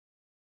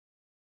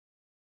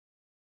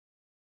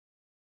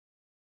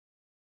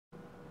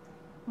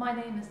My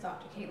name is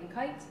Dr. Caitlin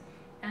Kite,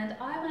 and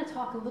I want to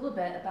talk a little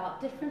bit about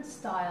different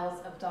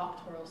styles of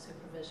doctoral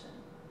supervision.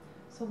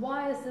 So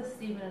why is this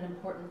even an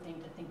important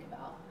thing to think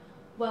about?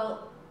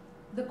 Well,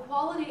 the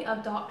quality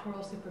of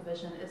doctoral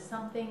supervision is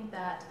something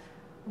that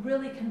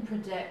really can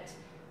predict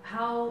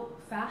how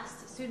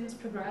fast students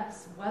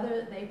progress,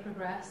 whether they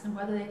progress, and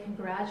whether they can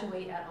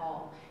graduate at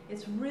all.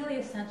 It's really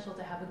essential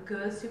to have a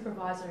good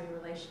supervisory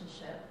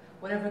relationship,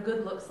 whatever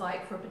good looks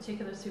like for a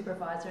particular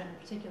supervisor and a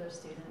particular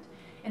student,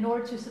 in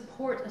order to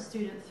support a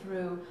student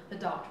through the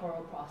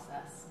doctoral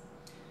process.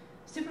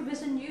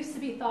 Supervision used to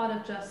be thought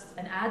of just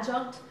an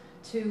adjunct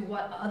to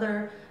what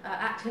other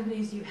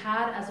activities you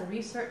had as a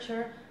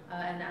researcher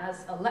and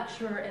as a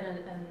lecturer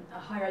in a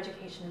higher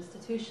education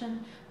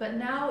institution, but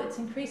now it's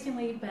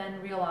increasingly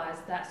been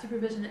realized that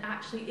supervision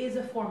actually is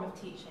a form of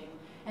teaching.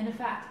 And in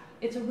fact,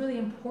 it's a really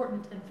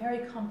important and very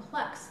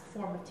complex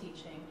form of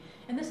teaching.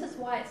 And this is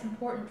why it's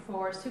important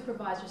for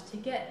supervisors to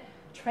get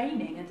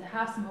training and to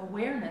have some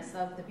awareness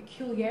of the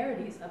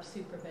peculiarities of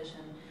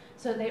supervision,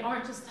 so they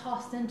aren't just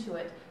tossed into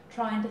it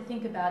trying to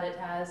think about it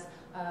as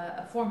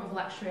a form of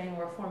lecturing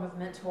or a form of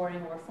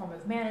mentoring or a form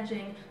of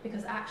managing,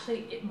 because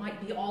actually it might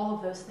be all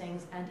of those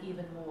things and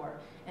even more.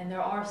 And there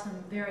are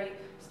some very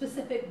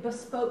specific,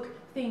 bespoke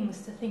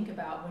things to think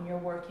about when you're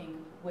working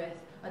with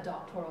a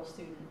doctoral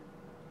student.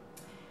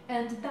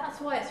 And that's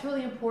why it's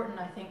really important,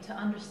 I think, to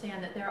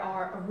understand that there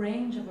are a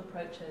range of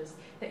approaches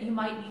that you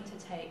might need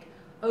to take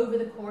over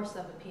the course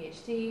of a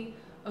PhD,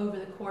 over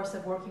the course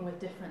of working with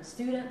different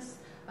students,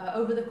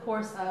 over the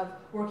course of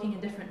working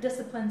in different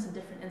disciplines and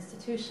different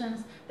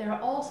institutions. There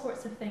are all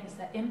sorts of things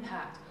that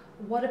impact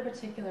what a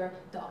particular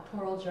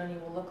doctoral journey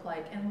will look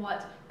like and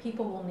what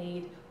people will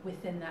need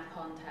within that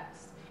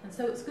context. And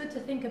so it's good to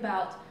think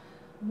about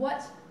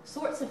what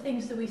sorts of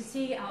things do we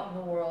see out in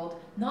the world,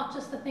 not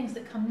just the things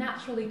that come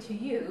naturally to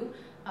you,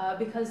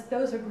 because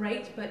those are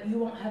great, but you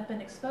won't have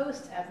been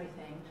exposed to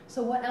everything.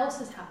 So what else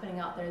is happening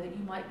out there that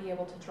you might be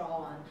able to draw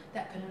on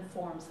that can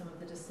inform some of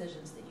the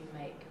decisions that you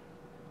make?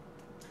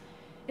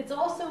 It's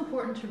also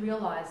important to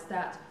realize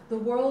that the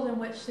world in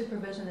which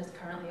supervision is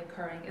currently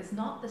occurring is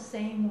not the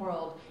same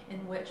world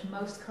in which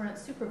most current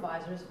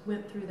supervisors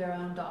went through their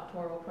own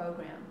doctoral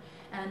program.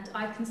 And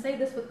I can say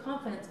this with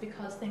confidence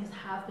because things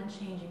have been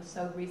changing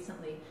so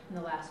recently in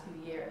the last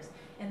few years.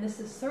 And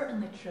this is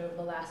certainly true of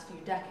the last few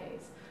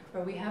decades,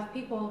 where we have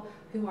people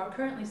who are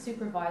currently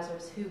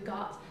supervisors who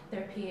got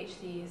their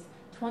PhDs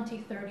 20,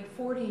 30,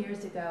 40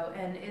 years ago,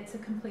 and it's a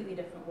completely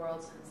different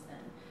world since then.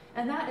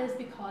 And that is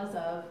because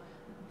of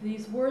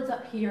these words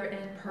up here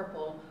in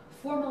purple: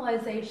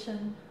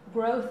 formalization,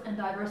 growth and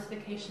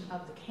diversification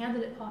of the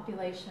candidate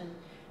population,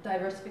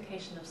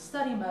 diversification of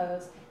study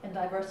modes, and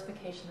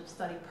diversification of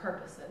study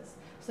purposes.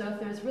 So if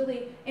there's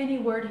really any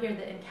word here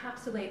that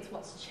encapsulates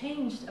what's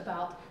changed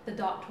about the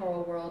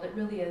doctoral world, it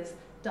really is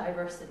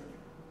diversity.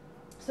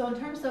 So in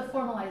terms of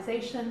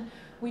formalization,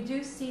 we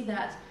do see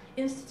that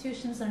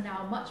institutions are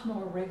now much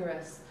more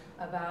rigorous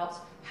about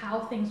how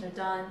things are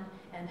done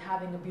and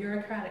having a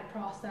bureaucratic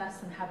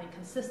process and having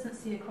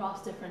consistency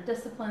across different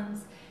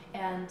disciplines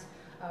and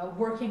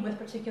working with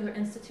particular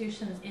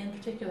institutions in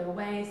particular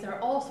ways. There are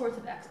all sorts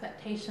of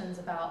expectations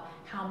about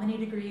how many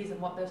degrees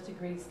and what those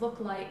degrees look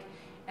like,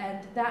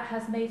 and that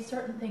has made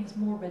certain things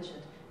more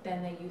rigid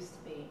than they used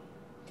to be.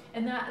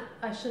 And that,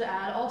 I should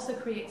add, also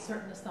creates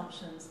certain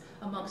assumptions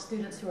amongst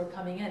students who are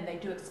coming in. They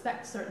do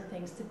expect certain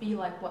things to be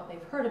like what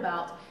they've heard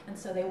about, and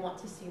so they want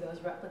to see those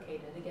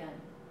replicated again.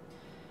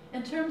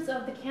 In terms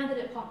of the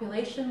candidate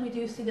population, we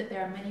do see that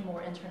there are many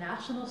more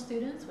international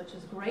students, which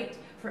is great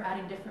for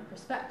adding different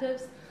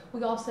perspectives.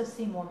 We also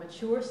see more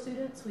mature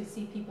students. We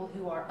see people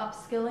who are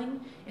upskilling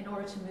in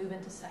order to move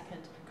into second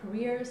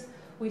careers.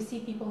 We see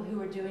people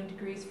who are doing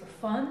degrees for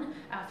fun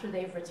after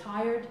they've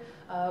retired.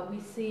 We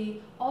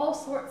see all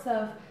sorts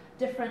of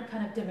different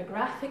kind of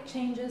demographic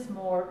changes,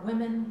 more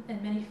women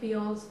in many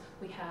fields.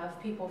 We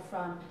have people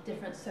from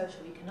different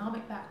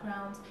socioeconomic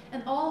backgrounds,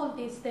 and all of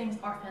these things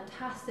are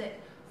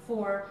fantastic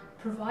for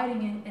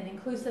providing an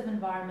inclusive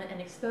environment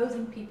and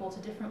exposing people to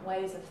different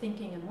ways of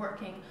thinking and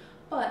working,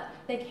 but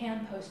they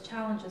can pose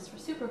challenges for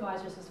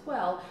supervisors as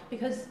well,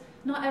 because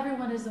not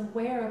everyone is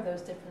aware of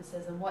those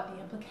differences and what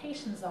the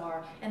implications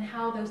are and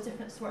how those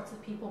different sorts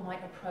of people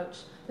might approach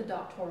the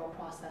doctoral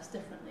process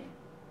differently.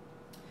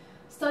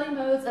 Study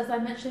modes, as I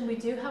mentioned, we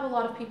do have a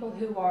lot of people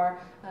who are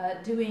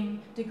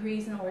doing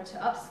degrees in order to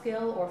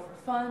upskill or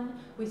for fun.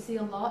 We see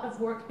a lot of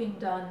work being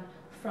done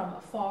from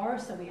afar,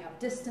 so we have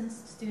distance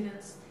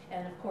students,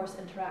 and of course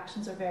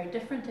interactions are very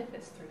different if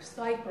it's through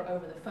Skype or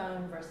over the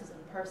phone versus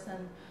in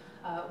person.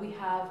 We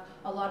have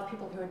a lot of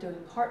people who are doing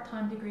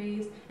part-time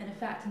degrees, and in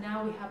fact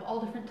now we have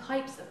all different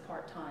types of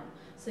part-time.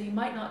 So you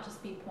might not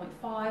just be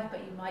 0.5,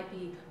 but you might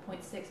be 0.6,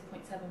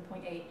 0.7,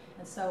 0.8,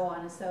 and so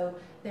on. And so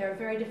there are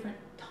very different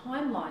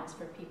timelines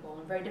for people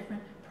and very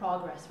different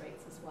progress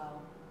rates as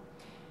well.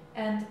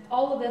 And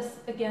all of this,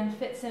 again,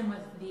 fits in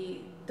with the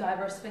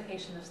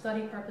diversification of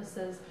study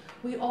purposes,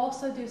 we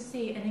also do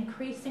see an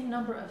increasing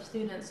number of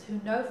students who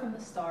know from the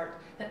start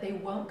that they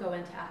won't go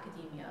into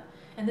academia.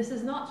 And this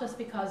is not just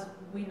because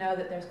we know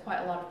that there's quite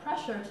a lot of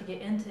pressure to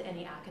get into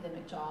any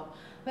academic job,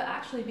 but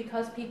actually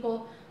because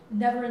people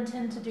never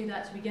intend to do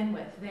that to begin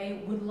with.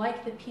 They would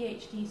like the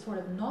PhD sort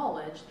of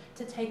knowledge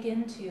to take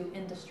into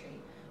industry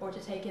or to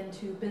take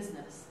into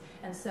business.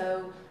 And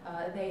so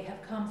they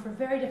have come for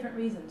very different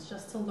reasons,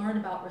 just to learn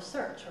about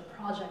research or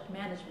project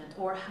management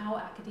or how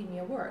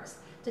academia works,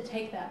 to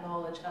take that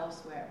knowledge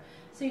elsewhere.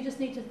 So you just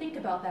need to think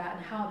about that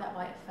and how that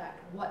might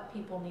affect what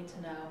people need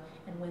to know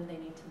and when they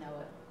need to know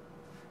it.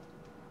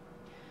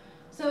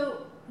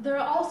 So there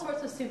are all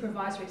sorts of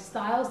supervisory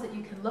styles that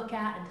you can look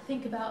at and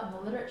think about in the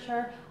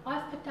literature.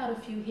 I've picked out a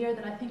few here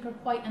that I think are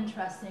quite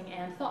interesting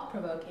and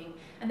thought-provoking,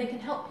 and they can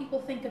help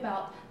people think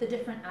about the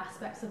different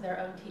aspects of their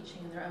own teaching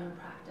and their own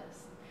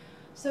practice.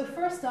 So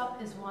first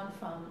up is one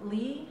from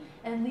Lee,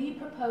 and Lee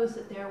proposed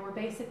that there were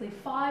basically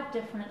 5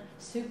 different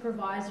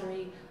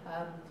supervisory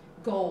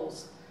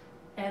goals.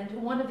 And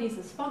one of these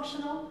is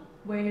functional,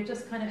 where you're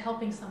just kind of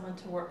helping someone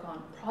to work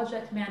on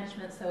project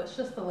management, so it's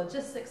just the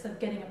logistics of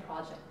getting a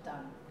project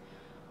done.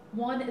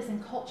 One is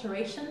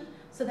enculturation,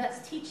 so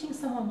that's teaching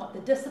someone what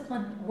the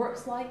discipline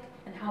works like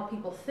and how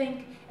people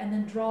think, and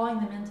then drawing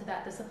them into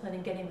that discipline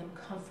and getting them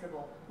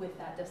comfortable with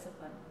that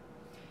discipline.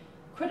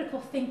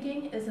 Critical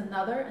thinking is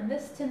another, and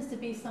this tends to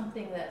be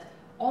something that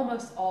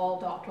almost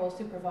all doctoral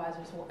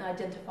supervisors will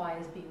identify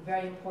as being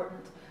very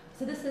important.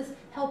 So this is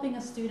helping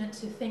a student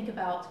to think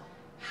about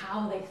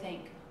how they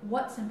think,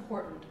 what's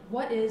important,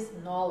 what is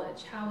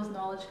knowledge, how is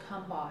knowledge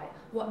come by,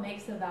 what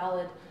makes a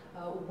valid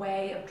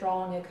way of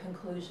drawing a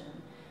conclusion.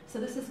 So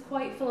this is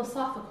quite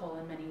philosophical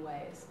in many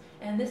ways,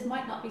 and this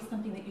might not be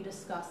something that you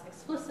discuss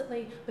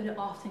explicitly, but it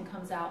often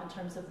comes out in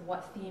terms of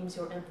what themes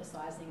you're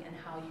emphasizing and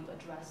how you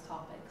address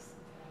topics.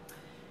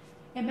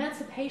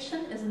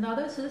 Emancipation is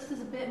another, so this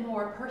is a bit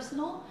more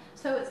personal.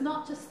 So it's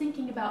not just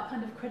thinking about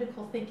kind of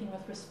critical thinking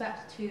with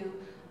respect to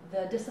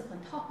the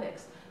discipline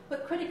topics,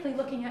 but critically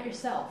looking at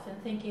yourself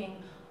and thinking,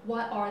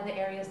 what are the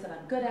areas that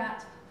I'm good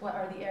at? What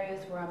are the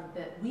areas where I'm a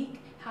bit weak?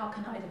 How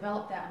can I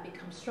develop that and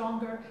become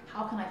stronger?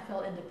 How can I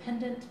feel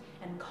independent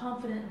and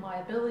confident in my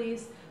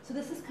abilities? So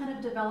this is kind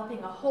of developing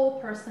a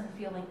whole person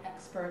feeling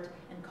expert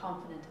and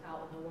confident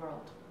out in the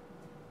world.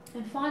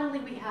 And finally,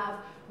 we have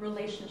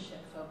relationship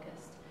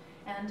focused.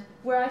 And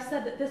where I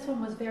said that this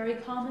one was very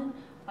common,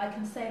 I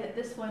can say that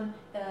this one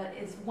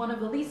is one of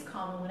the least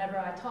common whenever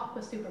I talk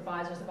with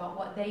supervisors about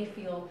what they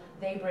feel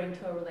they bring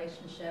to a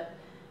relationship.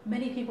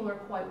 Many people are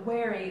quite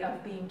wary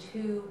of being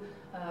too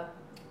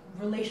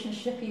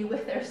relationshipy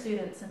with their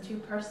students and too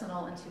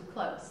personal and too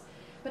close.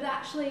 But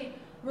actually,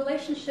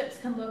 relationships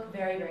can look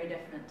very, very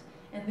different.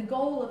 And the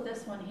goal of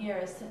this one here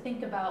is to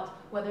think about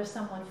whether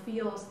someone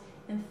feels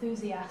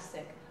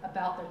enthusiastic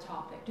about their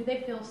topic. Do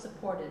they feel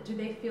supported? Do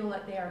they feel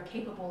like they are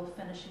capable of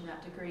finishing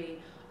that degree?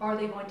 Are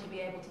they going to be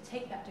able to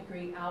take that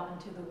degree out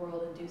into the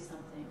world and do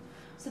something?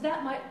 So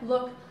that might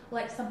look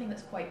like something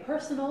that's quite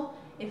personal,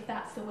 if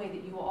that's the way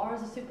that you are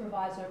as a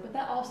supervisor, but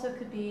that also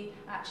could be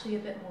actually a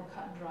bit more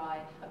cut and dry,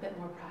 a bit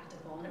more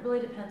practical, and it really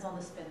depends on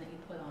the spin that you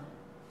put on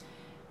it.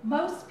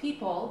 Most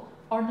people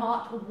are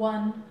not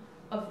one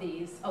of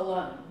these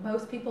alone.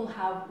 Most people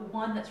have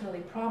one that's really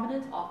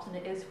prominent, often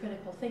it is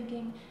critical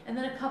thinking, and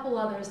then a couple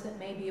others that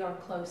maybe are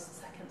close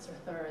seconds or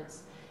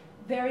thirds.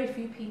 Very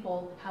few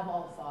people have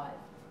all 5.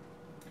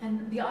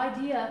 And the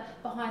idea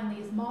behind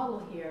these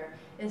model here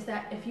is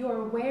that if you're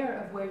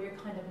aware of where you're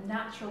kind of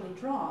naturally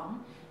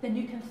drawn, then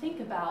you can think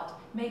about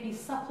maybe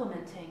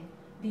supplementing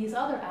these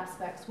other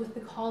aspects with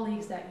the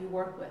colleagues that you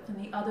work with and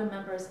the other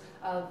members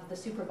of the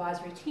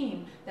supervisory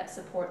team that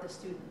support the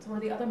students, or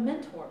the other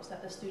mentors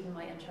that the student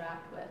might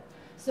interact with.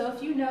 So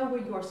if you know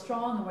where you're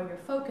strong and where you're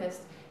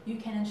focused, you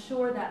can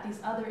ensure that these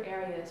other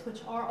areas,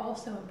 which are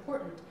also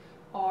important,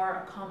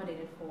 are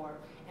accommodated for,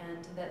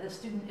 and that the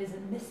student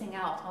isn't missing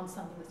out on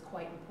something that's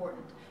quite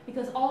important.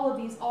 Because all of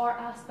these are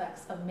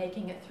aspects of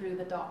making it through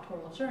the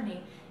doctoral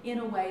journey in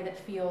a way that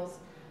feels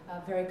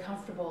very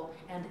comfortable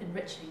and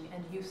enriching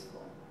and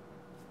useful.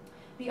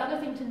 The other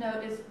thing to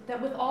note is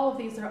that with all of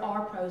these, there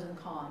are pros and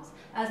cons.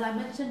 As I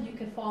mentioned, you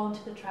could fall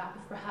into the trap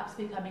of perhaps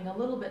becoming a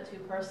little bit too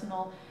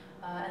personal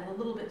and a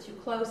little bit too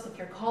close. If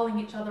you're calling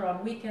each other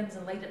on weekends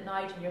and late at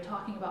night and you're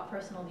talking about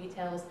personal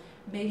details,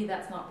 maybe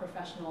that's not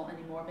professional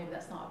anymore, maybe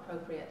that's not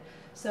appropriate.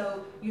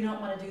 So you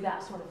don't want to do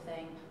that sort of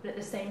thing, but at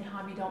the same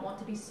time you don't want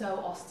to be so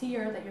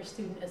austere that your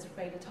student is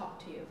afraid to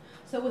talk to you.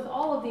 So with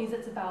all of these,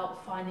 it's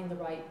about finding the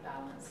right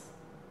balance.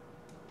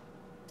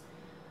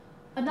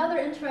 Another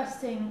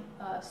interesting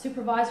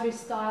supervisory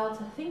style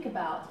to think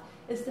about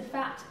is the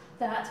fact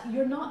that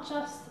you're not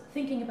just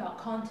thinking about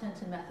content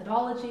and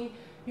methodology,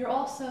 you're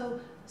also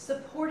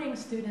supporting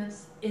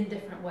students in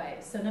different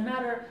ways. So no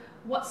matter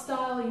what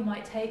style you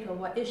might take or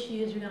what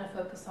issues you're going to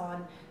focus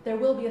on, there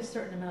will be a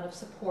certain amount of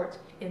support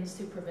in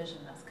supervision.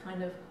 That's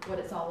kind of what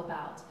it's all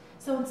about.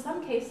 So in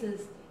some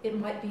cases, it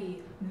might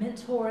be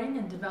mentoring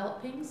and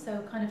developing,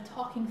 so kind of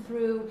talking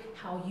through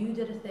how you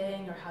did a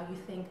thing or how you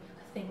think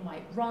a thing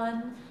might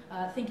run,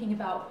 thinking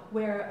about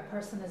where a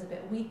person is a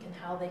bit weak and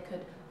how they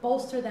could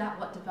bolster that,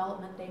 what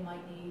development they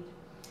might need.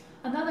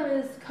 Another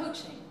is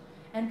coaching.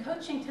 And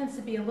coaching tends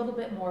to be a little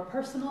bit more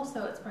personal,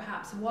 so it's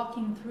perhaps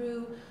walking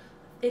through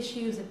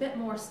issues a bit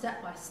more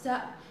step by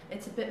step.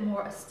 It's a bit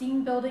more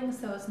esteem building,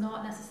 so it's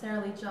not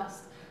necessarily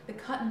just the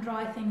cut and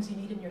dry things you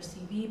need in your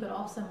CV, but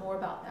also more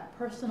about that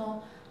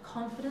personal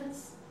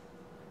confidence.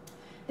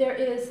 There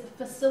is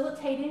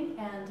facilitating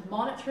and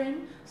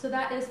monitoring, so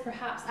that is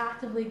perhaps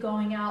actively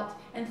going out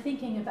and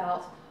thinking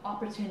about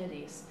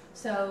opportunities.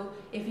 So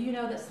if you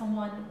know that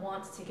someone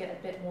wants to get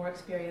a bit more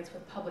experience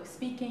with public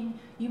speaking,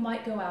 you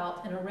might go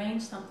out and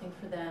arrange something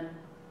for them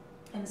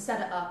and set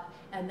it up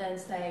and then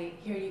say,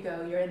 here you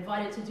go, you're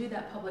invited to do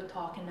that public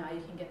talk and now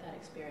you can get that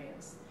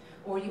experience.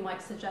 Or you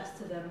might suggest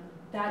to them,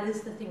 that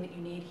is the thing that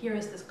you need, here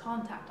is this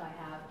contact I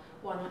have,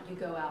 why don't you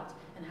go out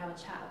and have a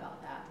chat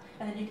about that?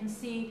 And then you can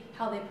see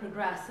how they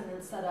progress and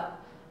then set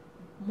up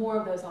more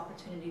of those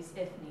opportunities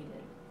if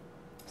needed.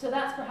 So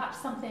that's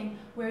perhaps something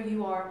where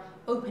you are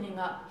opening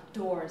up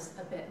doors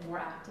a bit more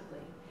actively.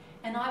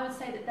 And I would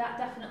say that that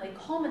definitely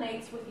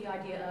culminates with the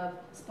idea of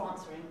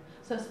sponsoring.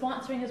 So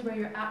sponsoring is where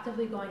you're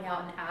actively going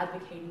out and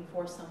advocating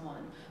for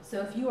someone.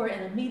 So if you are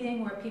in a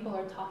meeting where people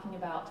are talking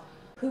about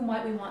who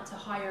might we want to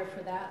hire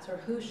for that, or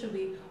who should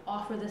we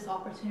offer this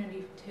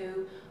opportunity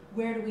to,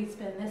 where do we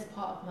spend this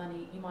pot of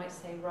money, you might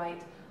say,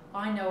 right,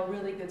 I know a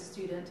really good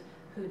student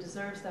who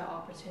deserves that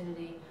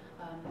opportunity.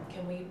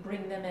 Can we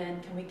bring them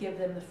in? Can we give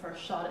them the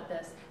first shot at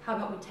this? How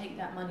about we take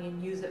that money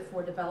and use it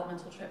for a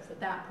developmental trip for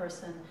that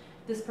person?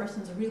 This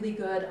person's really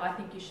good. I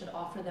think you should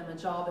offer them a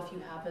job if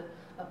you have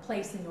a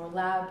place in your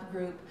lab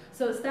group.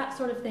 So it's that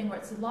sort of thing where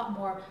it's a lot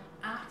more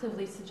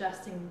actively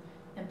suggesting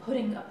and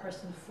putting a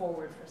person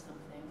forward for something.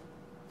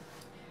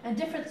 And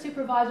different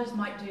supervisors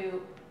might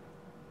do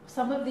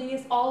some of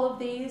these, all of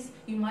these.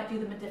 You might do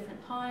them at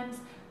different times.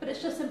 But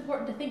it's just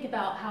important to think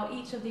about how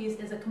each of these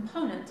is a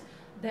component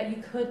that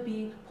you could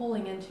be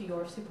pulling into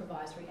your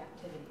supervisory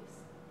activities.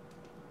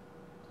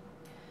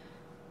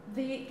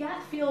 The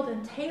Gatfield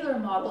and Taylor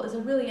model is a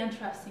really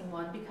interesting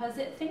one because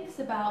it thinks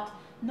about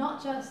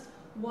not just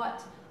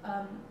what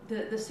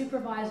the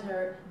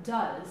supervisor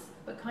does,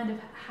 but kind of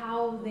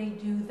how they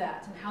do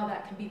that and how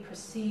that can be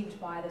perceived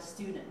by the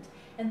student.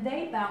 And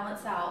they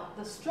balance out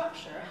the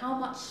structure, how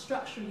much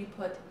structure you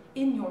put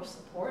in your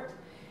support,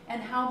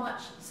 and how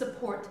much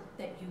support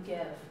that you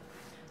give.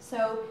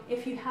 So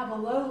if you have a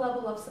low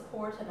level of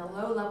support and a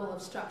low level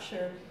of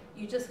structure,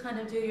 you just kind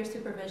of do your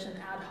supervision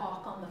ad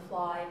hoc on the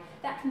fly,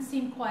 that can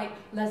seem quite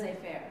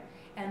laissez-faire.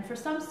 And for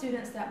some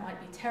students that might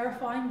be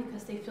terrifying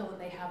because they feel that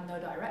they have no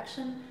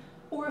direction,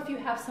 or if you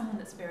have someone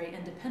that's very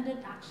independent,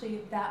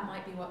 actually that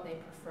might be what they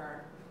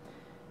prefer.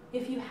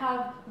 If you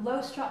have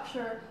low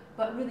structure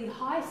but really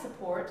high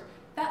support,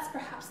 that's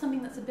perhaps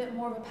something that's a bit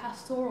more of a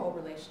pastoral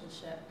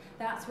relationship.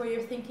 That's where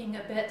you're thinking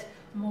a bit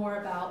more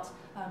about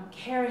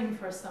caring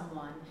for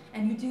someone,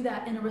 and you do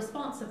that in a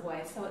responsive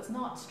way. So it's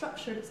not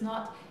structured, it's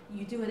not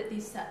you do it at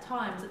these set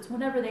times, it's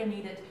whenever they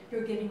need it,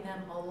 you're giving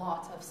them a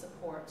lot of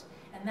support.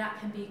 And that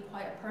can be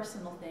quite a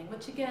personal thing,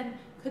 which again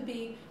could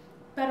be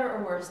better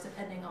or worse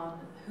depending on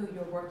who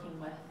you're working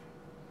with.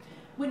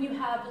 When you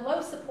have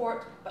low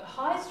support but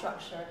high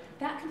structure,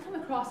 that can come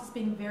across as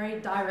being very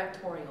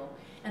directorial.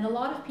 And a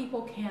lot of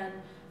people can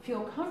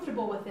feel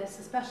comfortable with this,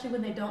 especially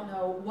when they don't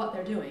know what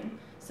they're doing.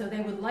 So they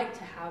would like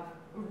to have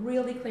a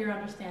really clear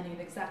understanding of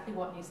exactly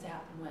what needs to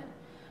happen when.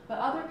 But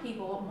other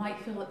people might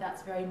feel that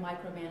that's very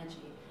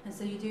micromanaging, and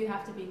so you do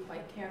have to be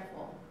quite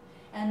careful.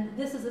 And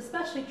this is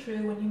especially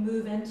true when you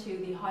move into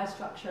the high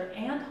structure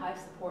and high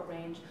support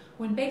range,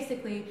 when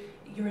basically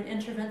you're an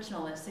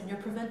interventionalist and you're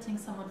preventing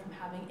someone from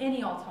having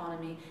any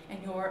autonomy and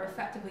you're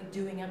effectively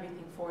doing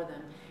everything for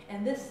them.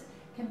 And this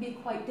can be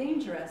quite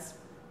dangerous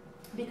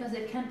because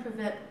it can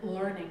prevent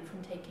learning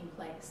from taking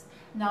place.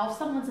 Now, if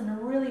someone's in a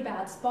really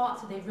bad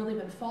spot, so they've really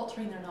been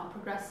faltering, they're not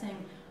progressing,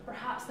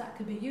 perhaps that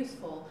could be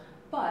useful,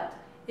 but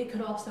it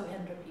could also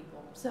hinder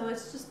people. So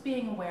it's just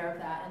being aware of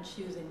that and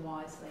choosing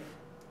wisely.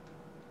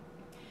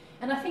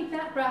 And I think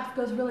that graph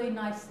goes really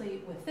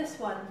nicely with this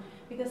one,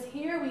 because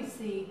here we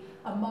see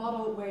a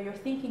model where you're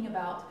thinking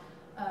about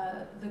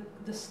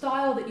the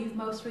style that you've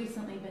most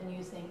recently been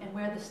using and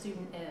where the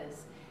student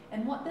is.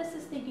 And what this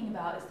is thinking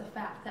about is the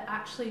fact that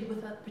actually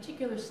with a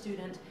particular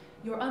student,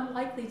 you're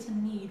unlikely to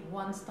need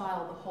one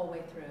style the whole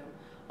way through.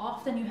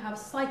 Often you have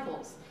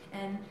cycles,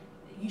 and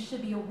you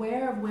should be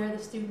aware of where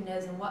the student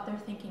is and what they're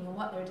thinking and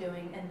what they're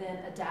doing, and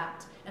then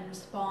adapt and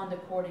respond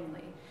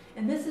accordingly.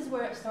 And this is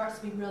where it starts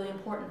to be really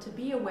important to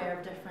be aware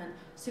of different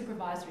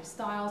supervisory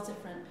styles,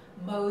 different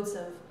modes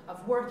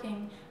of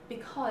working,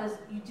 because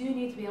you do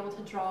need to be able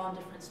to draw on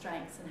different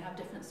strengths and have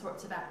different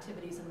sorts of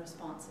activities and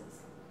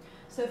responses.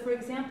 So for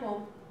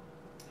example,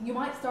 you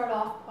might start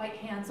off quite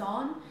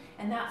hands-on,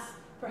 and that's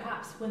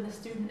perhaps when the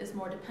student is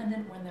more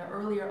dependent, when they're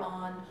earlier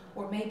on,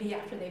 or maybe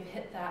after they've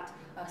hit that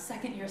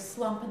second year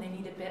slump and they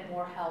need a bit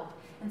more help.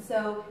 And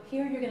so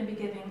here you're going to be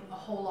giving a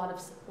whole lot of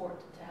support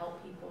to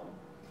help people.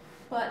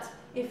 But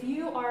if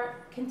you are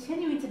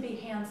continuing to be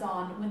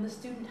hands-on when the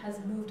student has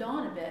moved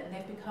on a bit and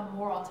they've become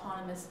more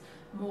autonomous,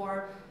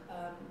 more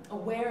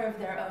aware of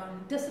their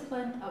own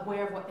discipline,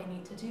 aware of what they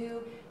need to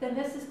do, then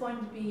this is going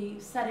to be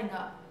setting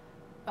up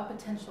a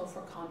potential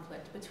for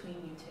conflict between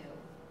you two.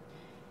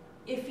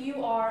 If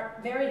you are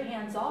very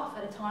hands-off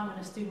at a time when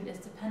a student is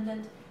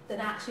dependent, then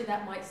actually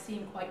that might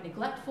seem quite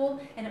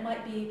neglectful, and it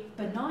might be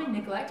benign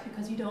neglect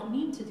because you don't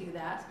mean to do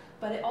that,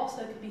 but it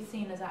also could be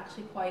seen as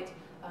actually quite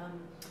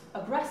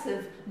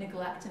aggressive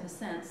neglect in a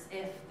sense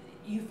if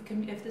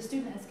the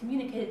student has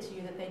communicated to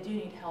you that they do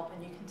need help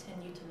and you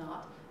continue to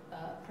not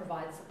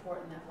provide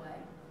support in that way.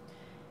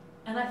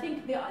 And I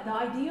think the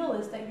ideal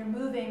is that you're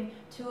moving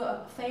to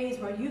a phase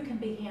where you can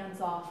be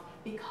hands-off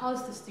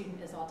because the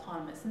student is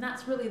autonomous. And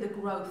that's really the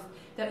growth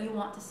that you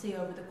want to see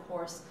over the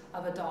course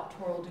of a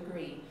doctoral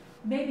degree.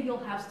 Maybe you'll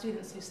have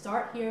students who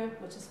start here,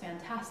 which is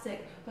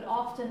fantastic, but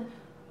often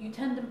you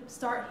tend to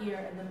start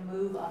here and then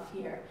move up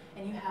here.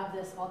 And you have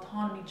this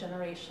autonomy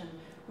generation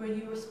where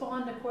you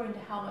respond according to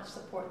how much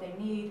support they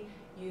need,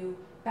 you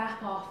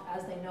back off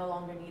as they no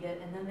longer need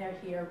it, and then they're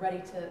here ready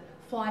to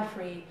fly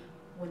free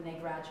when they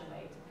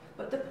graduate.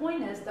 But the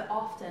point is that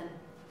often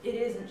it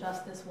isn't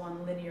just this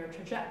one linear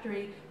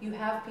trajectory. You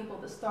have people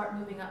that start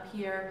moving up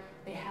here,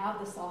 they have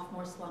the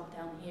sophomore slump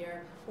down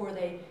here, or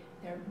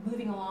they're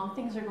moving along,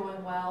 things are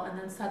going well, and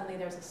then suddenly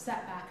there's a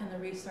setback in the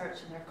research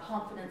and their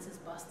confidence is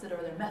busted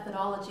or their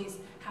methodologies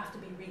have to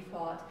be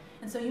rethought.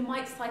 And so you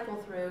might cycle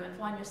through and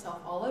find yourself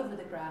all over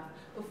the graph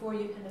before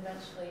you can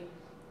eventually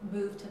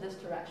move to this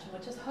direction,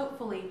 which is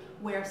hopefully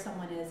where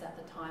someone is at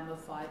the time of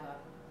 5-0.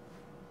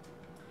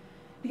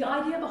 The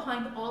idea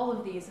behind all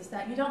of these is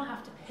that you don't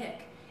have to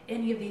pick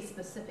any of these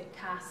specific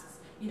tasks.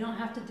 You don't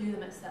have to do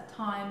them at set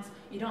times.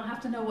 You don't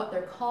have to know what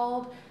they're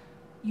called.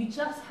 You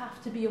just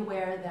have to be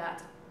aware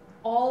that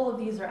all of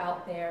these are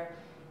out there.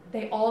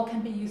 They all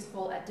can be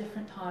useful at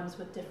different times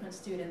with different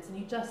students, and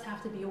you just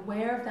have to be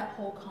aware of that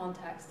whole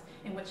context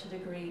in which a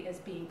degree is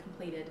being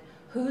completed.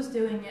 Who's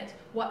doing it,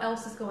 what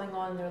else is going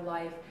on in their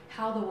life,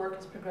 how the work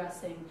is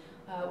progressing,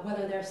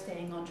 whether they're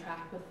staying on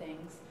track with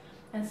things.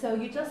 And so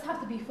you just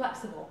have to be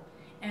flexible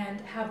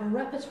and have a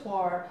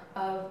repertoire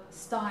of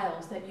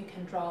styles that you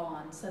can draw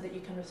on so that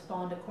you can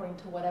respond according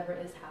to whatever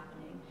is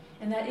happening.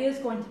 And that is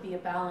going to be a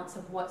balance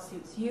of what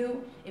suits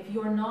you. If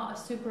you're not a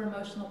super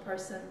emotional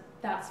person,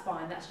 that's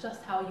fine. That's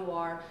just how you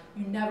are.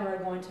 You never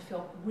are going to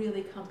feel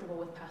really comfortable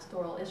with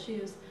pastoral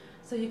issues,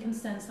 so you can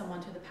send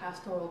someone to the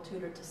pastoral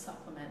tutor to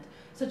supplement.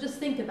 So just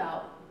think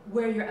about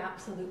where your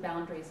absolute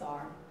boundaries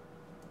are.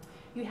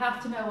 You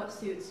have to know what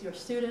suits your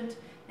student,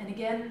 and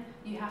again,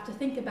 you have to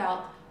think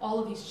about all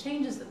of these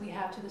changes that we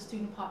have to the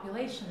student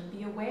population and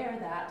be aware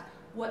that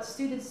what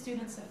suited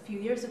students a few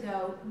years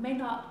ago may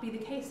not be the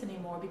case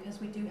anymore, because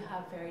we do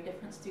have very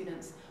different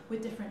students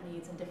with different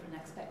needs and different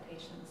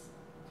expectations.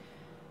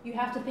 You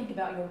have to think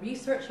about your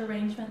research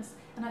arrangements,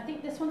 and I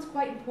think this one's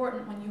quite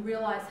important when you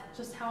realize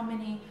just how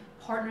many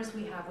partners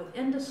we have with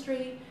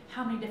industry,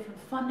 how many different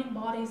funding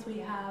bodies we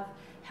have,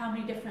 how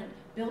many different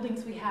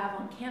buildings we have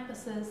on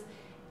campuses.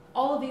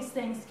 All of these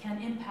things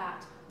can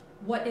impact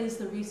what is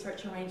the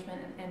research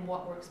arrangement and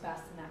what works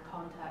best in that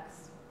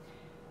context.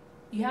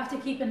 You have to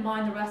keep in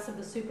mind the rest of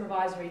the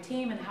supervisory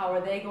team and how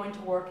are they going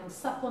to work and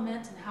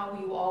supplement, and how will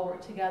you all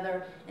work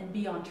together and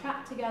be on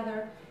track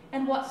together,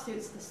 and what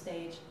suits the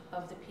stage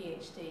of the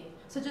PhD.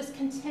 So just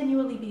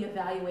continually be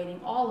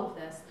evaluating all of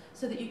this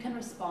so that you can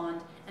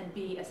respond and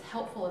be as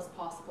helpful as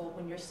possible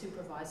when you're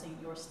supervising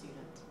your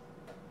student.